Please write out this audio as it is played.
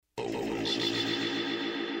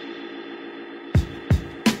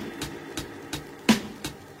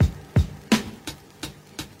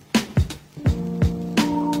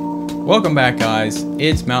Welcome back, guys.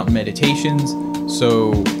 It's Mountain Meditations.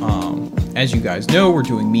 So, as you guys know, we're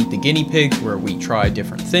doing Meet the Guinea Pigs, where we try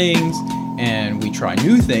different things, and we try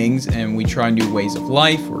new things, and we try new ways of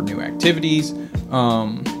life or new activities.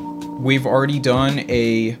 We've already done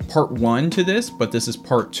a part 1 to this, but this is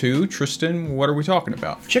part 2. Tristan, what are we talking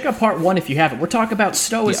about? Check out part 1 if you haven't. We're talking about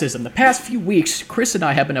Stoicism. Yeah. The past few weeks, Chris and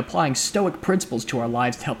I have been applying Stoic principles to our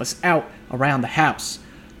lives to help us out around the house.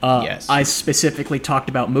 Yes. I specifically talked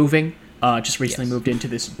about moving. Just recently moved into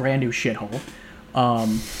this brand new shithole.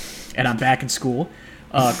 And I'm back in school.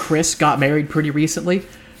 Chris got married pretty recently.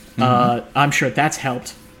 I'm sure that's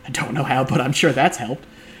helped. I don't know how, but I'm sure that's helped.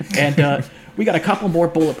 And we got a couple more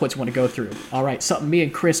bullet points we want to go through. All right, something me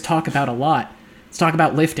and Chris talk about a lot. Let's talk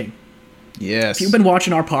about lifting. Yes. If you've been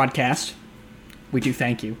watching our podcast, we do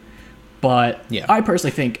thank you. But I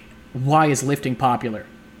personally think Why is Lifting Popular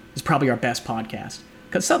is probably our best podcast.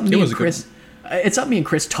 Because something me and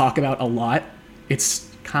Chris talk about a lot.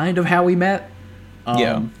 It's kind of how we met.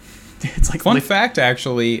 It's like fun fact,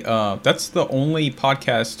 actually, that's the only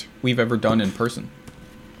podcast we've ever done in person.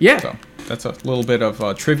 Yeah. So that's a little bit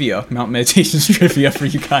of trivia, Mountain Meditations trivia for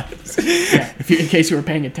you guys. Yeah, in case you were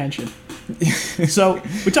paying attention. So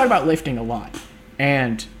we talk about lifting a lot.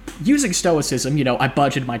 And using Stoicism, I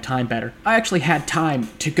budgeted my time better. I actually had time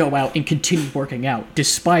to go out and continue working out,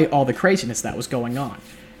 despite all the craziness that was going on.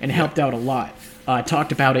 And it helped out a lot. I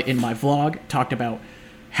talked about it in my vlog, talked about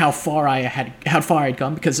how far I had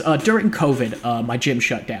come, because during COVID, my gym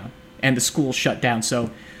shut down and the school shut down, so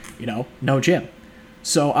no gym.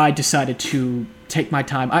 So I decided to take my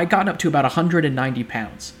time. I got up to about 190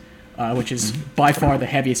 pounds, which is by far the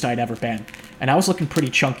heaviest I'd ever been, and I was looking pretty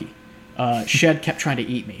chunky. Shed kept trying to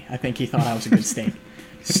eat me. I think he thought I was a good steak.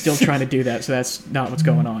 Still trying to do that, so that's not what's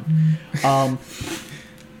going on.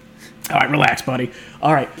 All right, relax, buddy.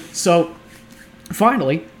 All right, so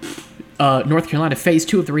finally, North Carolina, phase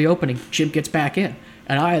 2 of the reopening, gym gets back in.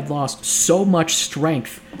 And I had lost so much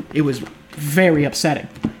strength, it was very upsetting.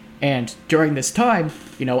 And during this time,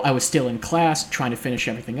 I was still in class, trying to finish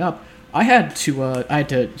everything up. I had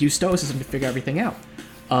to use Stoicism to figure everything out.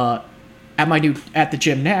 At the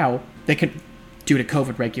gym now, they can, due to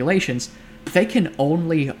COVID regulations, they can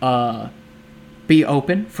only be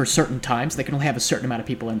open for certain times. They can only have a certain amount of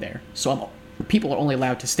people in there. So people are only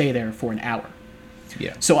allowed to stay there for an hour.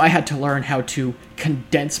 Yeah. So I had to learn how to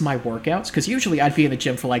condense my workouts, because usually I'd be in the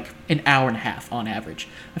gym for like an hour and a half on average.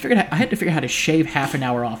 I had to figure out how to shave half an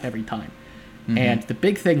hour off every time. And the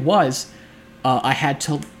big thing was I had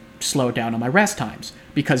to slow down on my rest times,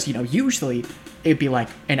 because usually it'd be like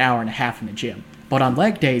an hour and a half in the gym, but on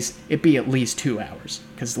leg days it'd be at least 2 hours,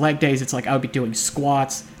 because leg days it's like I would be doing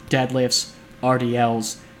squats, deadlifts,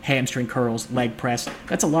 RDLs, hamstring curls, leg press.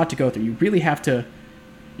 That's a lot to go through. You really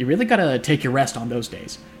gotta take your rest on those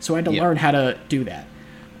days. So I had to learn how to do that.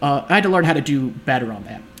 I had to learn how to do better on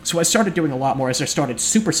that. So I started doing a lot more as I started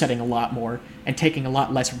supersetting a lot more and taking a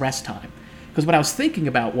lot less rest time. Because what I was thinking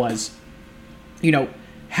about was,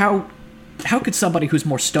 how could somebody who's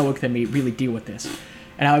more stoic than me really deal with this?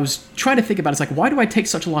 And I was trying to think about it. It's like, why do I take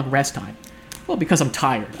such a long rest time? Well, because I'm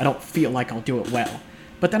tired. I don't feel like I'll do it well.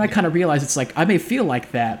 But then I kind of realized it's like, I may feel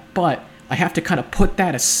like that, but I have to kind of put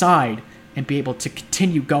that aside and be able to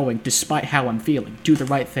continue going despite how I'm feeling. Do the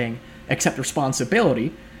right thing, accept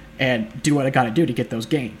responsibility, and do what I gotta do to get those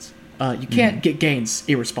gains. You can't get gains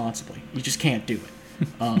irresponsibly. You just can't do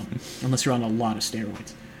it. Unless you're on a lot of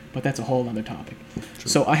steroids. But that's a whole other topic. True.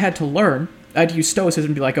 So I had to use Stoicism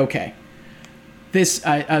and be like, okay,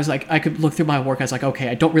 I was like, I could look through my work. I was like, okay,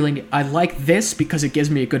 I like this because it gives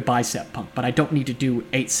me a good bicep pump, but I don't need to do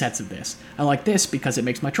 8 sets of this. I like this because it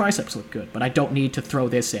makes my triceps look good, but I don't need to throw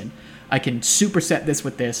this in. I can superset this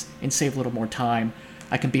with this and save a little more time.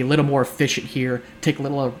 I can be a little more efficient here, take a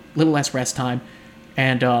little less rest time.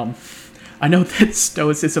 And I know that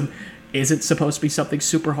Stoicism isn't supposed to be something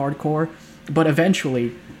super hardcore, but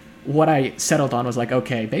eventually what I settled on was like,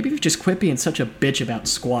 okay, maybe if you just quit being such a bitch about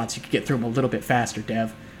squats, you could get through them a little bit faster,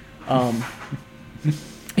 Dev.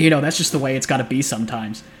 That's just the way it's got to be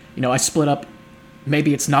sometimes. I split up.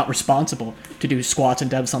 Maybe it's not responsible to do squats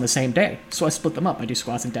and deadlifts on the same day, so I split them up. I do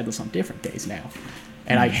squats and deadlifts on different days now.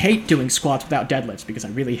 And I hate doing squats without deadlifts, because I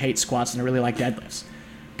really hate squats and I really like deadlifts.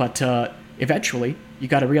 But eventually, you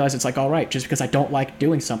got to realize it's like, all right, just because I don't like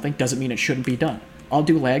doing something doesn't mean it shouldn't be done. I'll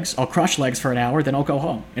do legs, I'll crush legs for an hour, then I'll go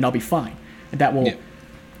home, and I'll be fine. And that will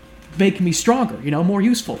make me stronger, more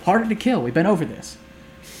useful, harder to kill. We've been over this.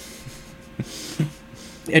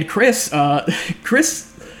 And Chris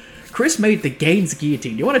made the Gaines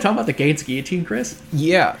guillotine. Do you want to talk about the Gaines guillotine, Chris?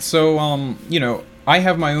 Yeah. So, I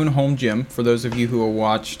have my own home gym. For those of you who have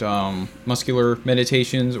watched Muscular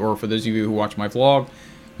Meditations, or for those of you who watch my vlog,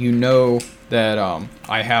 you know that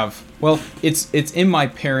I have. Well, it's in my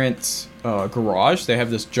parents' garage. They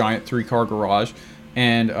have this giant 3-car garage,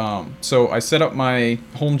 and so I set up my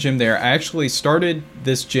home gym there. I actually started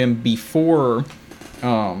this gym before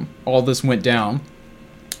all this went down,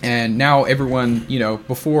 and now everyone,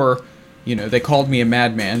 before. They called me a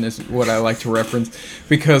madman, is what I like to reference,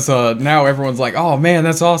 because now everyone's like, oh man,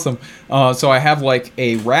 that's awesome. So I have like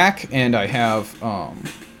a rack, and I have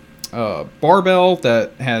a barbell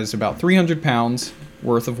that has about 300 pounds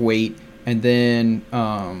worth of weight, and then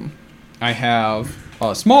I have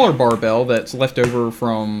a smaller barbell that's left over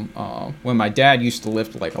from when my dad used to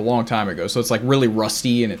lift like a long time ago. So it's like really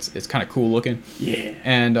rusty, and it's kind of cool looking. Yeah.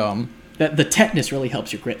 And the tetanus really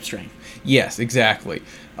helps your grip strength. Yes, exactly.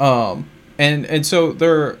 And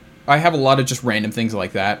so I have a lot of just random things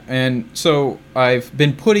like that. And so I've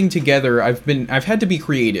been putting together, I've had to be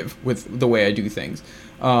creative with the way I do things.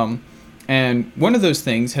 And one of those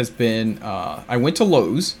things has been, I went to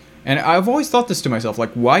Lowe's, and I've always thought this to myself,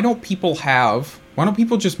 like, why don't people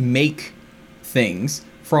just make things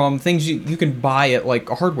from things you can buy at like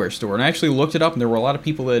a hardware store? And I actually looked it up, and there were a lot of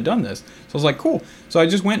people that had done this. So I was like, cool. So I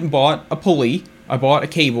just went and bought a pulley. I bought a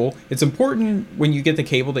cable. It's important when you get the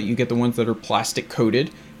cable that you get the ones that are plastic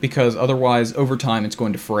coated, because otherwise over time it's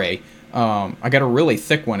going to fray. I got a really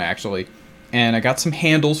thick one actually, and I got some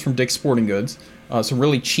handles from Dick's Sporting Goods, some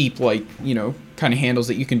really cheap kind of handles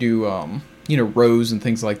that you can do rows and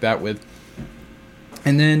things like that with.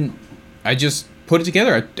 And then I just put it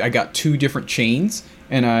together. I got 2 different chains,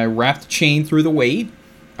 and I wrapped the chain through the weight.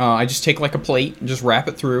 I just take like a plate and just wrap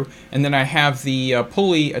it through, and then I have the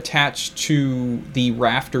pulley attached to the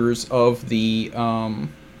rafters of the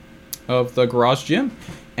garage gym,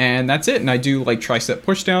 and that's it. And I do like tricep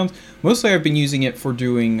push downs. Mostly I've been using it for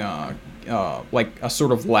doing like a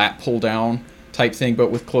sort of lat pull down type thing, but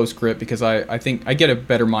with close grip, because I think I get a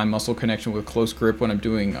better mind muscle connection with close grip when I'm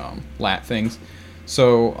doing lat things.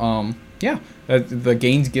 So yeah, the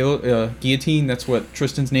Gaines guillotine, that's what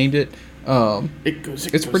Tristan's named it.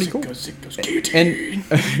 It's pretty cool.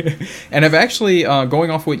 And I've actually,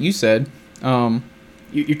 going off what you said,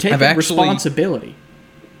 you're taking responsibility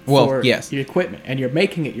for yes, your equipment, and you're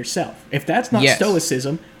making it yourself. If that's not yes.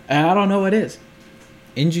 stoicism, I don't know what is.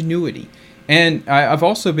 Ingenuity. And I've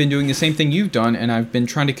also been doing the same thing you've done, and I've been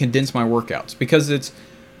trying to condense my workouts, because it's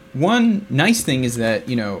one nice thing is that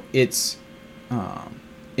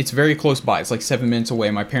it's very close by. It's like 7 minutes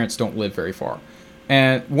away. My parents don't live very far.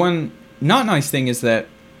 And one not nice thing is that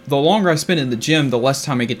the longer I spend in the gym, the less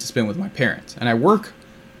time I get to spend with my parents. And I work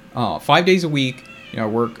 5 days a week. I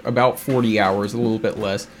work about 40 hours, a little bit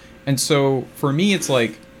less. And so for me, it's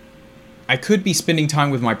like I could be spending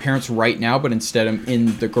time with my parents right now, but instead I'm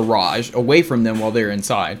in the garage away from them while they're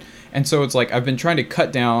inside. And so it's like I've been trying to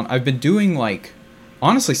cut down. I've been doing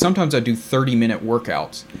honestly, sometimes I do 30-minute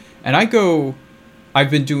workouts. And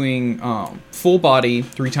I've been doing full body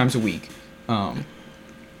 3 times a week.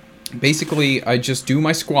 Basically, I just do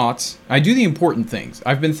my squats. I do the important things.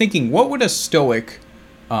 I've been thinking, what would a stoic,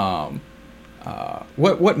 what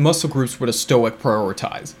muscle groups would a stoic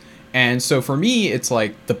prioritize? And so for me, it's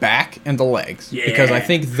like the back and the legs, because I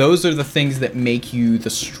think those are the things that make you the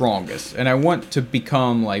strongest. And I want to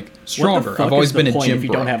become stronger. I've always been a gym bro. If you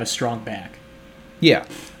don't have a strong back. Yeah,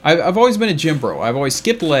 I've always been a gym bro. I've always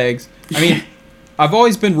skipped legs. I mean, I've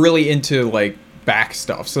always been really into back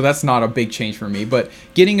stuff, so that's not a big change for me. But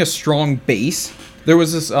getting a strong base, there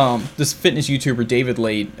was this fitness YouTuber, David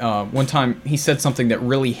Late, one time he said something that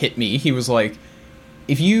really hit me. He was like,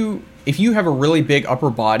 if you have a really big upper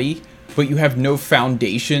body but you have no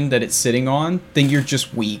foundation that it's sitting on, then you're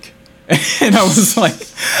just weak. And I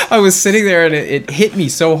was sitting there, and it hit me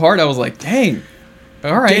so hard. I was like, dang,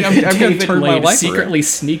 all right, I'm going to turn my life secretly around.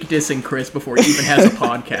 sneak dissing Chris before he even has a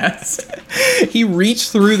podcast. He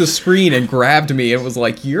reached through the screen and grabbed me and was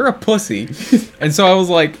like, you're a pussy. And so I was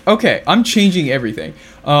like, okay, I'm changing everything.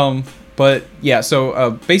 But yeah,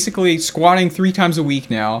 so basically squatting 3 times a week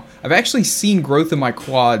now. I've actually seen growth in my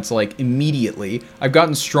quads immediately. I've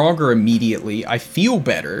gotten stronger immediately. I feel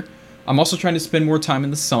better. I'm also trying to spend more time in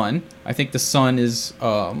the sun. I think the sun is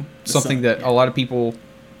something that a lot of people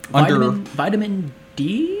Vitamin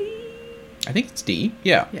D? I think it's D.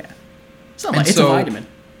 Yeah. Yeah. It's a vitamin.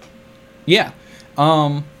 Yeah.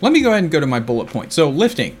 Let me go ahead and go to my bullet point. So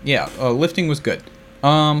lifting. Yeah. Lifting was good.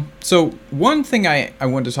 So one thing I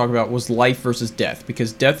wanted to talk about was life versus death,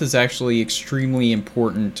 because death is actually extremely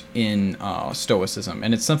important in Stoicism,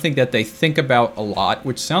 and it's something that they think about a lot,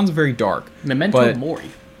 which sounds very dark. Memento mori.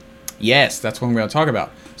 Yes, that's what I'm going to talk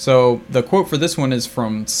about. So the quote for this one is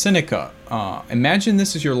from Seneca. Imagine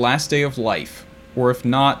this is your last day of life, or if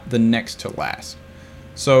not, the next to last.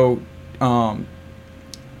 So,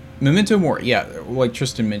 memento mori, yeah, like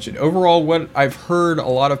Tristan mentioned. Overall, what I've heard a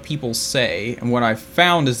lot of people say, and what I've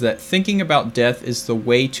found, is that thinking about death is the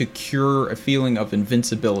way to cure a feeling of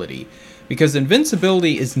invincibility. Because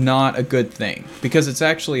invincibility is not a good thing, because it's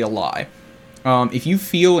actually a lie. If you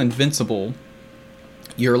feel invincible,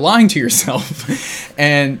 you're lying to yourself.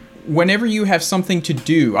 And whenever you have something to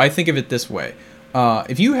do, I think of it this way.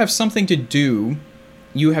 If you have something to do,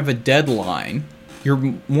 you have a deadline,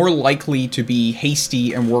 you're more likely to be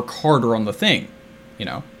hasty and work harder on the thing. You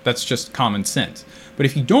know, that's just common sense. But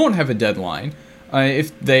if you don't have a deadline,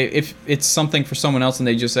 if it's something for someone else and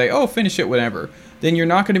they just say, oh, finish it, whatever, then you're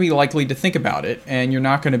not going to be likely to think about it, and you're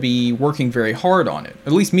not going to be working very hard on it.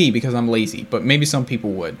 At least me, because I'm lazy, but maybe some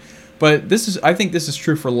people would. But I think this is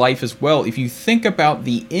true for life as well. If you think about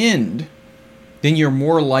the end, then you're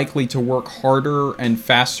more likely to work harder and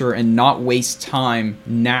faster and not waste time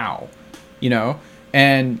now, you know?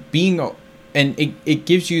 And it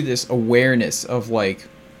gives you this awareness of like,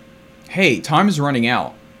 hey, time is running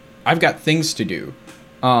out. I've got things to do.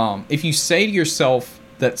 If you say to yourself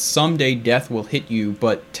that someday death will hit you,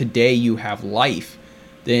 but today you have life,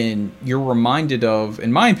 then you're reminded of,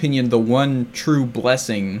 in my opinion, the one true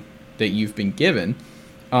blessing that you've been given.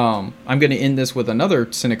 I'm going to end this with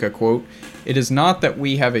another Seneca quote. It is not that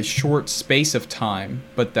we have a short space of time,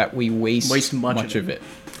 but that we waste much of it.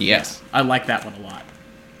 Yes. Yeah, I like that one a lot.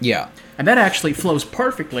 Yeah. And that actually flows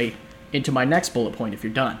perfectly into my next bullet point if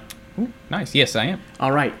you're done. Ooh, nice. Yes, I am.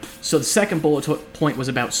 All right. So the second bullet point was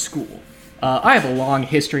about school. I have a long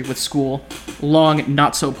history with school. Long,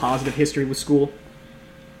 not so positive history with school.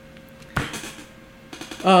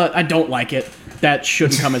 I don't like it. That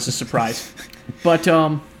shouldn't come as a surprise. But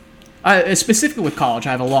specifically with college,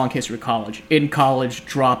 I have a long history with college. In college,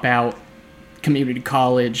 drop out, community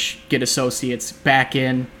college, get associates, back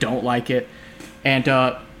in, don't like it. And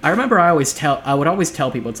I remember I would always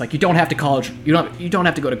tell people, it's like, you don't have to go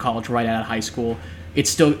to college right out of high school.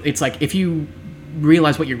 It's like, if you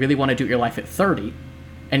realize what you really want to do with your life at 30,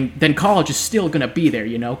 and then college is still going to be there,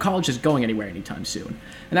 you know? College is going anywhere anytime soon.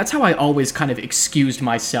 And that's how I always kind of excused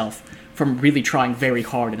myself from really trying very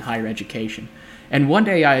hard in higher education. And one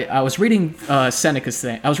day I was reading Seneca's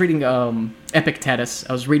thing. I was reading Epictetus.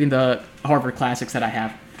 I was reading the Harvard classics that I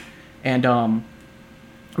have. And I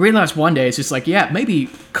realized one day, it's just like, yeah, maybe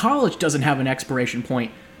college doesn't have an expiration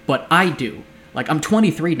point, but I do. Like, I'm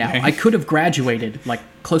 23 now. I could have graduated, like,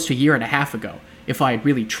 close to a year and a half ago if I had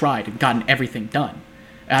really tried and gotten everything done.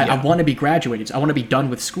 I want to be graduated. I want to be done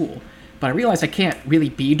with school. But I realize I can't really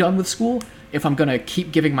be done with school if I'm going to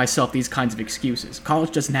keep giving myself these kinds of excuses.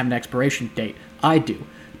 College doesn't have an expiration date. I do.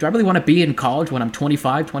 Do I really want to be in college when I'm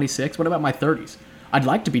 25, 26? What about my 30s? I'd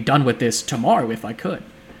like to be done with this tomorrow if I could.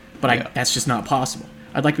 But that's just not possible.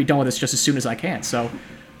 I'd like to be done with this just as soon as I can. So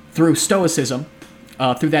through Stoicism,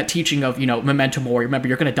 through that teaching of, memento mori, remember,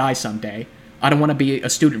 you're going to die someday. I don't want to be a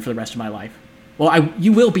student for the rest of my life. Well,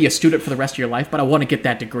 you will be a student for the rest of your life, but I want to get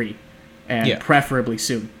that degree, and preferably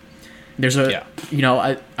soon. There's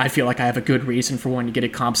I feel like I have a good reason for wanting to get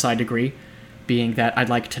a comp sci degree, being that I'd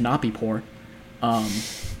like to not be poor. I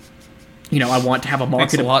want to have a marketable...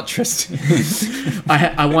 Thanks a lot, Tristan.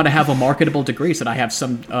 I want to have a marketable degree so that I have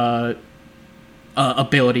some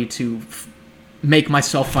ability to make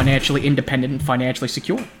myself financially independent and financially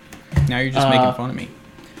secure. Now you're just making fun of me.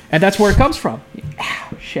 And that's where it comes from.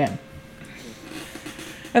 Shit.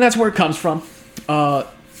 And that's where it comes from.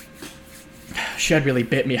 Shed really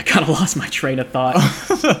bit me. I kind of lost my train of thought.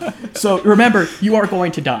 So remember, you are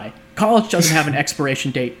going to die. College doesn't have an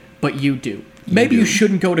expiration date, but you do. Maybe you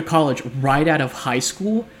shouldn't go to college right out of high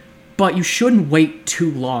school, but you shouldn't wait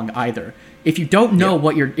too long either. If you don't know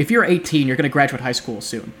if you're 18, you're going to graduate high school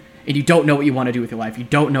soon, and you don't know what you want to do with your life, you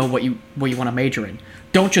don't know what you want to major in,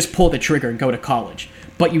 don't just pull the trigger and go to college.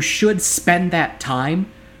 But you should spend that time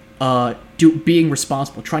being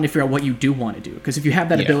responsible, trying to figure out what you do want to do. Because if you have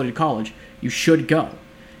that ability to college, you should go.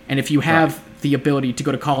 And if you have the ability to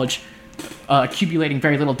go to college accumulating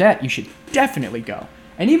very little debt, you should definitely go.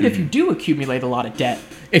 And even if you do accumulate a lot of debt,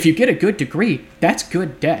 if you get a good degree, that's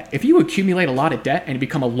good debt. If you accumulate a lot of debt and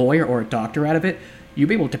become a lawyer or a doctor out of it, you'll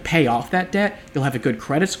be able to pay off that debt. You'll have a good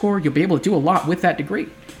credit score. You'll be able to do a lot with that degree.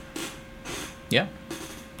 Yeah,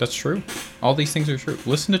 that's true. All these things are true.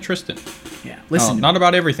 Listen to Tristan. Yeah, listen. Not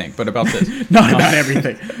about everything, but about this. Not about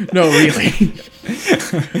everything. No, really.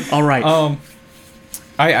 All right.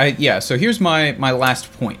 So here's my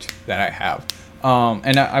last point that I have.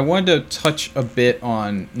 And I wanted to touch a bit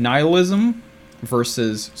on nihilism,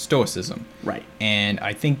 versus Stoicism. Right. And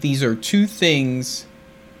I think these are two things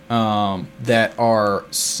that are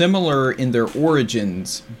similar in their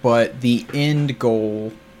origins, but the end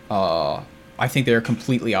goal, I think they're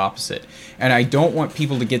completely opposite. And I don't want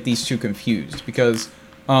people to get these two confused because,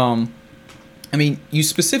 I mean, you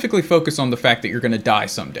specifically focus on the fact that you're going to die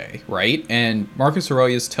someday, right? And Marcus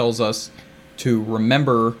Aurelius tells us to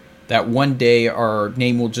remember that one day our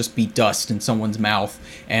name will just be dust in someone's mouth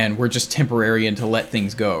and we're just temporary and to let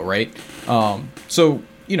things go, right? So,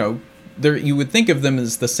 you know, you would think of them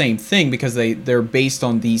as the same thing because they're based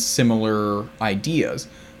on these similar ideas.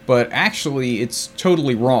 But actually, it's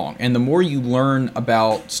totally wrong. And the more you learn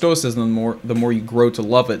about Stoicism, the more you grow to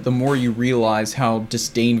love it, the more you realize how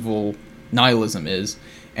disdainful nihilism is.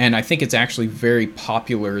 And I think it's actually very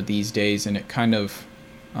popular these days, and it kind of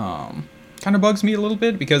bugs me a little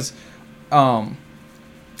bit because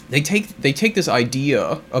they take this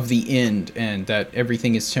idea of the end and that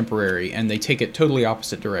everything is temporary, and they take it totally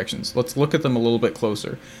opposite directions. Let's look at them a little bit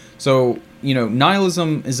closer. So, you know,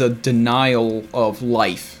 nihilism is a denial of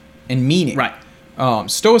life and meaning. Right.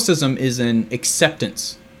 Stoicism is an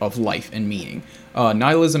acceptance of life and meaning.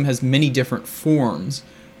 Nihilism has many different forms,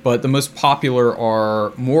 but the most popular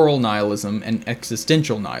are moral nihilism and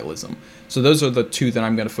existential nihilism. So those are the two that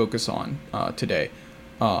I'm going to focus on today.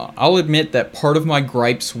 I'll admit that part of my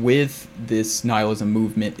gripes with this nihilism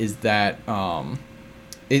movement is that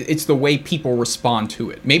it's the way people respond to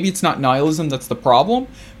it. Maybe it's not nihilism that's the problem,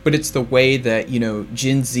 but it's the way that, you know,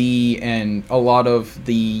 Gen Z and a lot of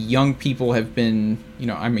the young people have been, you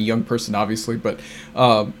know, I'm a young person obviously, but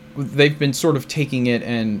they've been sort of taking it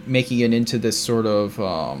and making it into this sort of,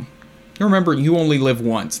 remember, you only live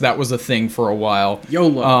once. That was a thing for a while.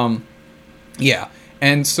 YOLO. Yeah.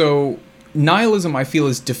 And so nihilism, I feel,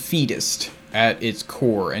 is defeatist at its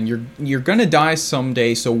core, and you're gonna die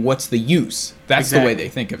someday, so what's the use? That's exactly the way they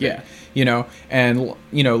think of it. You know, and,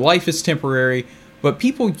 you know, life is temporary, but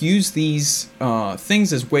people use these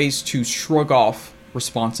things as ways to shrug off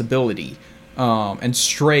responsibility and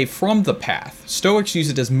stray from the path. Stoics use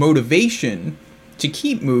it as motivation to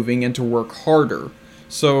keep moving and to work harder.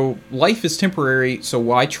 So life is temporary, so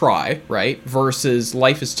why try, right? Versus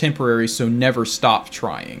life is temporary, so never stop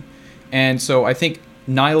trying. And so I think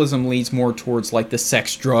nihilism leads more towards like the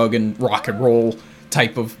sex, drug, and rock and roll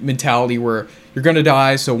type of mentality where you're going to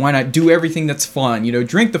die, so why not do everything that's fun? You know,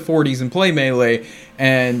 drink the 40s and play Melee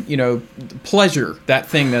and, you know, pleasure, that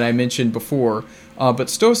thing that I mentioned before. But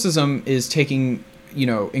Stoicism is taking, you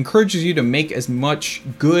know, encourages you to make as much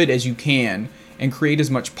good as you can and create as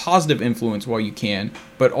much positive influence while you can,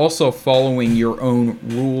 but also following your own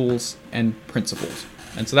rules and principles.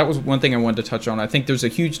 And so that was one thing I wanted to touch on. I think there's a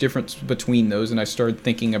huge difference between those, and I started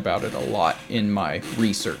thinking about it a lot in my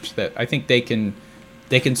research, that I think they can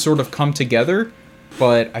sort of come together,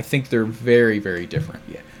 but I think they're very, very different.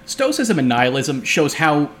 Yeah. Stoicism and nihilism shows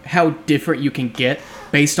how different you can get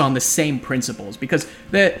based on the same principles, because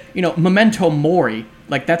memento mori,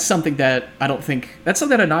 like that's something that a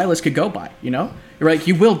nihilist could go by, you know? Right?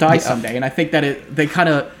 You will die someday, and I think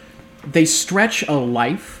that they stretch a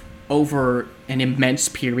life over an immense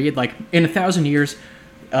period. Like in 1,000 years,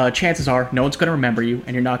 chances are no one's going to remember you,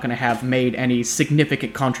 and you're not going to have made any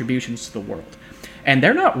significant contributions to the world. And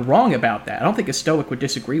they're not wrong about that. I don't think a Stoic would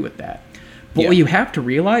disagree with that. But what you have to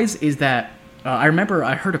realize is that, I remember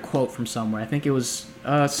I heard a quote from somewhere. I think it was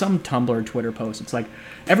some Tumblr or Twitter post. It's like,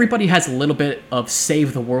 everybody has a little bit of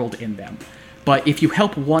save the world in them. But if you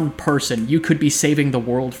help one person, you could be saving the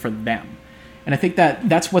world for them. And I think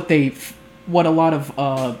that's what a lot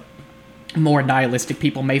of more nihilistic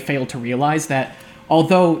people may fail to realize, that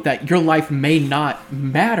although that your life may not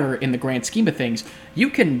matter in the grand scheme of things, you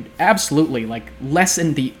can absolutely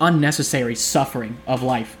lessen the unnecessary suffering of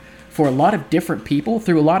life for a lot of different people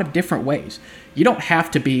through a lot of different ways. You don't have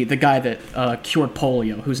to be the guy that cured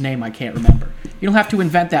polio, whose name I can't remember. You don't have to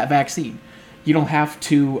invent that vaccine. You don't have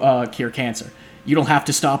to cure cancer. You don't have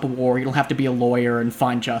to stop a war. You don't have to be a lawyer and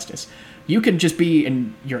find justice. You can just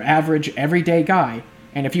be your average, everyday guy,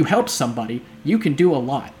 and if you help somebody, you can do a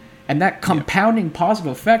lot. And that compounding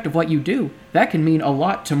positive effect of what you do, that can mean a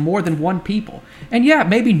lot to more than one people. And yeah,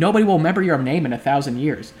 maybe nobody will remember your name in 1,000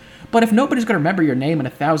 years. But if nobody's going to remember your name in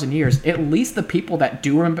 1,000 years, at least the people that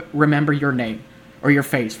do remember your name or your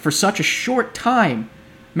face for such a short time,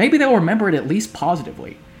 maybe they'll remember it at least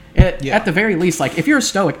positively. At the very least, if you're a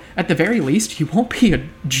Stoic, at the very least, you won't be a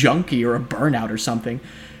junkie or a burnout or something.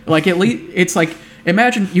 At least, it's like,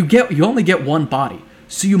 imagine you only get one body,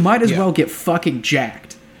 so you might as well get fucking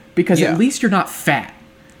jacked. Because at least you're not fat.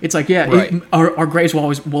 It's like, yeah, Right. our graves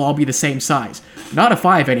will all be the same size. Not if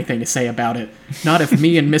I have anything to say about it. Not if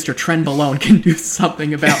me and Mr. Trenbolone can do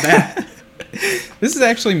something about that. This is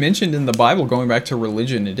actually mentioned in the Bible, going back to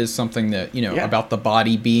religion. It is something that, Yeah. about the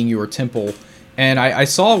body being your temple. And I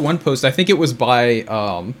saw one post, I think it was by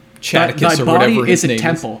Chadicus Thy or body whatever his is a name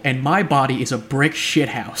temple, and my body is a brick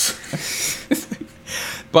shithouse.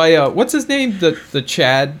 By, what's his name? The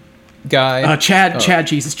Chad guy? Chad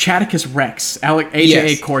Jesus, Chadicus Rex, AKA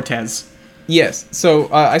Yes. Cortez. Yes.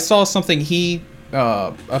 So I saw something a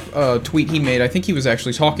tweet he made. I think he was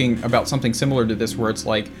actually talking about something similar to this, where it's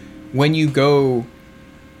like, when you go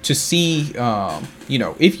to see,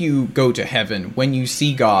 if you go to heaven, when you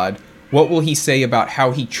see God, what will he say about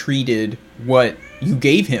how he treated what you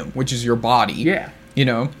gave him, which is your body? Yeah.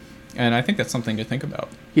 And I think that's something to think about.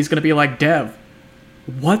 He's gonna be like, Dev,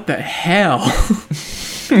 what the hell?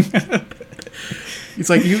 It's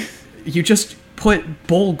like, you just put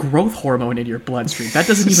bull growth hormone in your bloodstream. That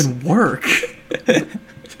doesn't even work.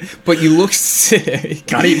 But you look sick.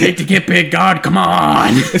 Gotta eat big to get big, God, come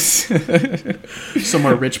on!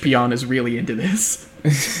 Somewhere Rich Peon is really into this.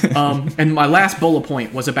 And my last bullet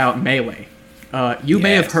point was about Melee. You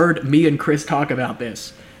may have Yes. heard me and Chris talk about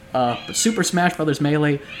this. But Super Smash Bros.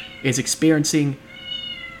 Melee is experiencing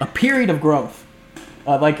a period of growth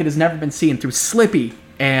like it has never been seen through Slippy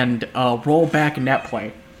and rollback net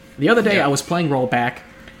play. The other day I was playing rollback,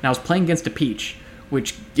 and I was playing against a Peach,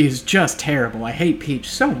 which is just terrible. I hate Peach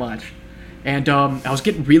so much. And I was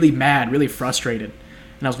getting really mad, really frustrated.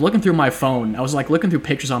 And I was looking through my phone. I was like looking through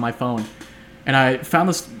pictures on my phone. And I found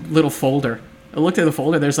this little folder. I looked at the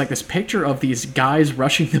folder. There's like this picture of these guys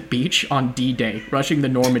rushing the beach on D-Day, rushing the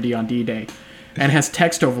Normandy on D-Day. And it has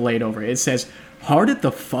text overlaid over it. It says, "Hearted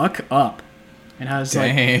the fuck up." And I was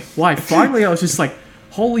Dang. like, why? Finally, I was just like,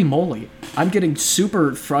 holy moly. I'm getting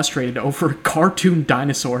super frustrated over a cartoon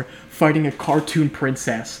dinosaur fighting a cartoon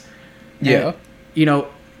princess. Yeah. And,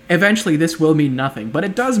 eventually this will mean nothing. But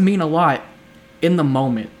it does mean a lot in the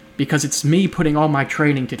moment, because it's me putting all my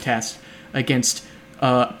training to test against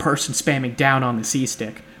a person spamming down on the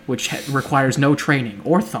C-stick, which requires no training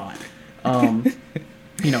or thought.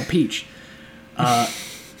 Peach.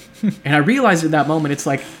 And I realized in that moment, it's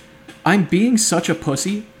like, I'm being such a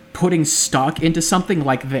pussy putting stock into something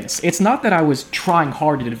like this. It's not that I was trying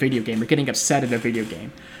hard at a video game or getting upset at a video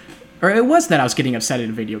game. Or it was that I was getting upset at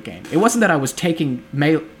a video game. It wasn't that I was taking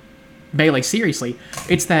Melee seriously.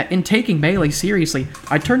 It's that in taking Melee seriously,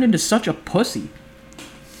 I turned into such a pussy.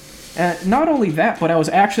 Not only that, but I was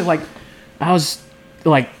actually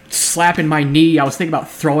slapping my knee. I was thinking about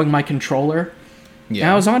throwing my controller. Yeah.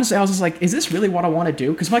 And I was just like, is this really what I want to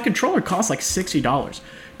do? Because my controller costs like $60.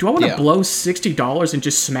 Do I want to blow $60 and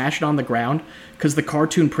just smash it on the ground because the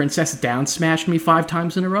cartoon princess down smashed me 5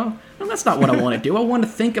 times in a row? No, that's not what I want to do. I want to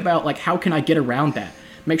think about, like, how can I get around that?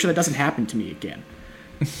 Make sure that doesn't happen to me again.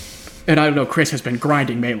 And I don't know, Chris has been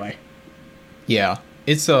grinding Melee. Yeah.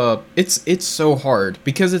 It's so hard,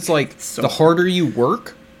 because it's like, the harder you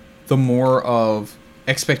work, the more of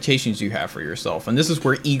expectations you have for yourself. And this is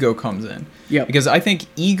where ego comes in. Yep. Because I think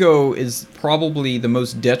ego is probably the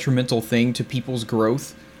most detrimental thing to people's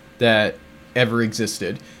growth that ever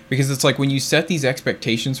existed. Because it's like, when you set these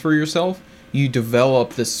expectations for yourself, you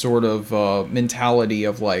develop this sort of mentality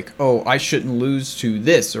of like, oh, I shouldn't lose to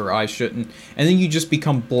this, or I shouldn't. And then you just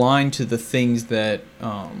become blind to the things that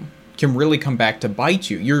can really come back to bite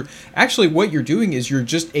you. What you're doing is you're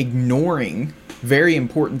just ignoring very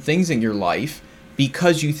important things in your life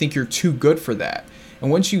because you think you're too good for that.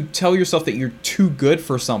 And once you tell yourself that you're too good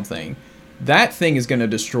for something, that thing is going to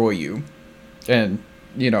destroy you. And,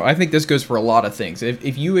 I think this goes for a lot of things.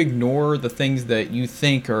 If you ignore the things that you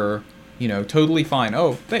think are, totally fine.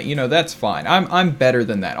 Oh, that's fine. I'm better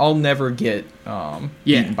than that. I'll never get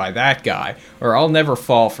eaten by that guy, or I'll never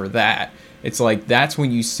fall for that. It's like, that's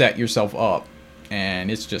when you set yourself up,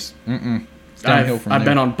 and it's just, it's downhill from there. I've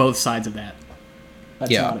been on both sides of that.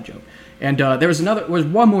 That's Yeah. not a joke. And there was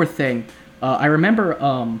one more thing. I remember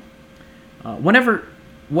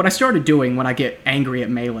what I started doing when I get angry at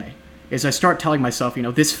Melee is I start telling myself,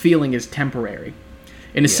 this feeling is temporary.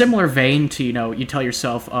 In a similar vein to, you tell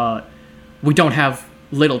yourself, we don't have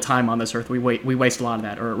little time on this earth. We waste a lot of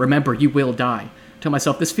that. Or remember, you will die. Tell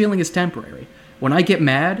myself, this feeling is temporary. When I get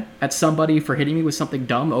mad at somebody for hitting me with something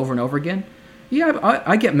dumb over and over again,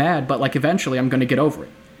 I get mad, but like eventually I'm going to get over it.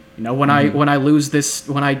 When I lose this,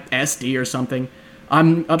 when I SD or something,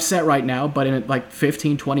 I'm upset right now, but in like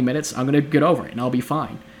 15, 20 minutes, I'm going to get over it and I'll be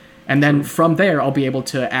fine. And then from there, I'll be able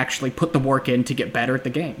to actually put the work in to get better at the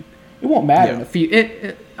game. It won't matter in a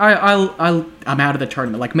few. I'm out of the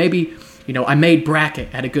tournament. Like maybe, I made bracket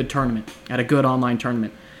at a good tournament, at a good online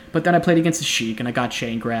tournament. But then I played against the Sheik, and I got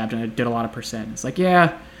chain grabbed, and I did a lot of percent. It's like,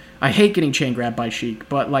 yeah, I hate getting chain grabbed by Sheik,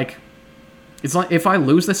 but like, it's like if I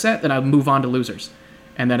lose the set, then I move on to losers.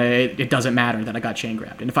 And then it doesn't matter that I got chain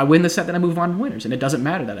grabbed. And if I win the set, then I move on to winners. And it doesn't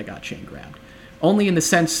matter that I got chain grabbed. Only in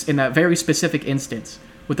that very specific instance,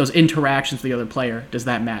 with those interactions with the other player, does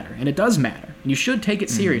that matter. And it does matter. And you should take it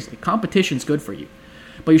seriously. Competition's good for you.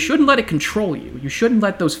 But you shouldn't let it control you. You shouldn't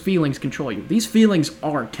let those feelings control you. These feelings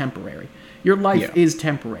are temporary. Your life is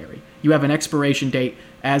temporary. You have an expiration date,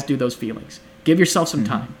 as do those feelings. Give yourself some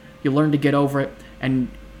time. You'll learn to get over it.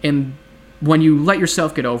 And when you let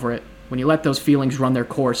yourself get over it, when you let those feelings run their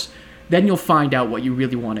course, then you'll find out what you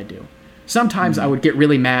really want to do. Sometimes I would get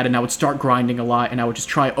really mad and I would start grinding a lot and I would just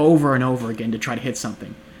try over and over again to try to hit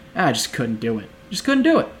something. I just couldn't do it. Just couldn't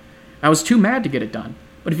do it. I was too mad to get it done.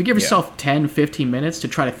 But if you give yourself 10, 15 minutes to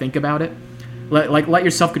try to think about it, let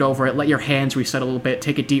yourself get over it, let your hands reset a little bit,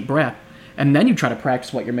 take a deep breath, and then you try to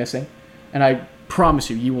practice what you're missing, and I promise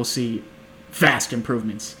you will see vast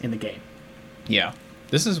improvements in the game. Yeah.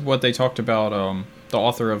 This is what they talked about, the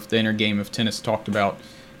author of The Inner Game of Tennis talked about,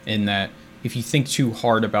 in that if you think too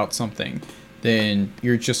hard about something, then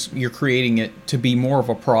you're creating it to be more of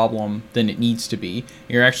a problem than it needs to be.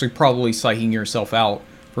 You're actually probably psyching yourself out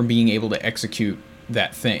from being able to execute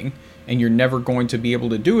that thing. And you're never going to be able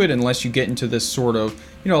to do it unless you get into this sort of,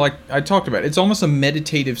 like I talked about, it's almost a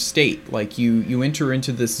meditative state. Like you enter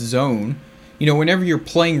into this zone, whenever you're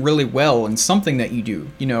playing really well in something that you do,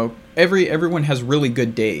 everyone has really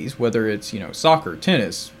good days, whether it's, soccer,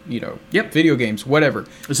 tennis, video games, whatever.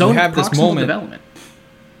 Zone you have this moment. Development.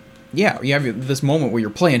 Yeah, you have this moment where you're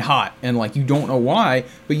playing hot and like you don't know why,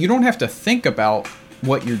 but you don't have to think about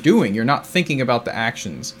what you're doing. You're not thinking about the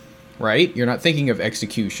actions, right? You're not thinking of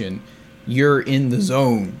execution. You're in the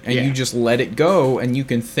zone and you just let it go and you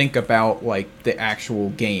can think about like the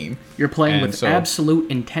actual game. You're playing with absolute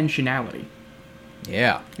intentionality.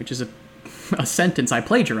 Yeah. Which is a sentence I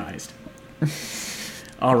plagiarized.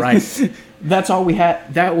 All right. That's all we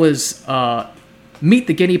had. That was Meet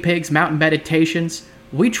the Guinea Pigs, Mountain Meditations.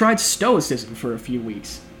 We tried Stoicism for a few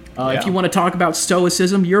weeks. If you want to talk about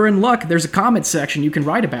Stoicism, you're in luck. There's a comment section you can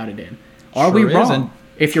write about it in. Are we wrong?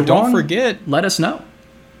 If you're wrong, don't forget, let us know.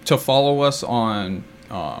 To follow us on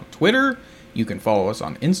Twitter. You can follow us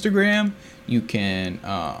on Instagram. You can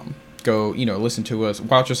go, listen to us,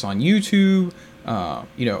 watch us on YouTube,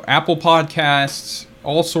 Apple Podcasts,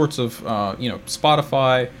 all sorts of,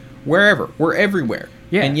 Spotify, wherever. We're everywhere.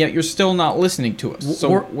 Yeah. And yet you're still not listening to us.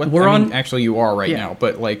 So actually you are right now,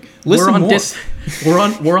 but like listen more.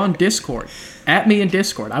 We're on Discord. At me in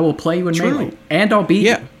Discord. I will play you in Melee. And I'll beat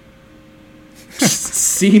you.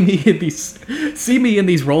 See me in these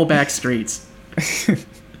rollback streets.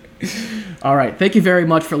 All right. Thank you very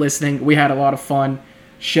much for listening. We had a lot of fun.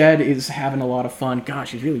 Shed is having a lot of fun.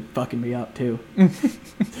 Gosh, he's really fucking me up too.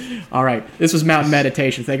 All right. This was Mountain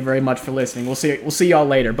Meditation. Thank you very much for listening. We'll see y'all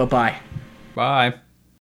later. Bye-bye. Bye.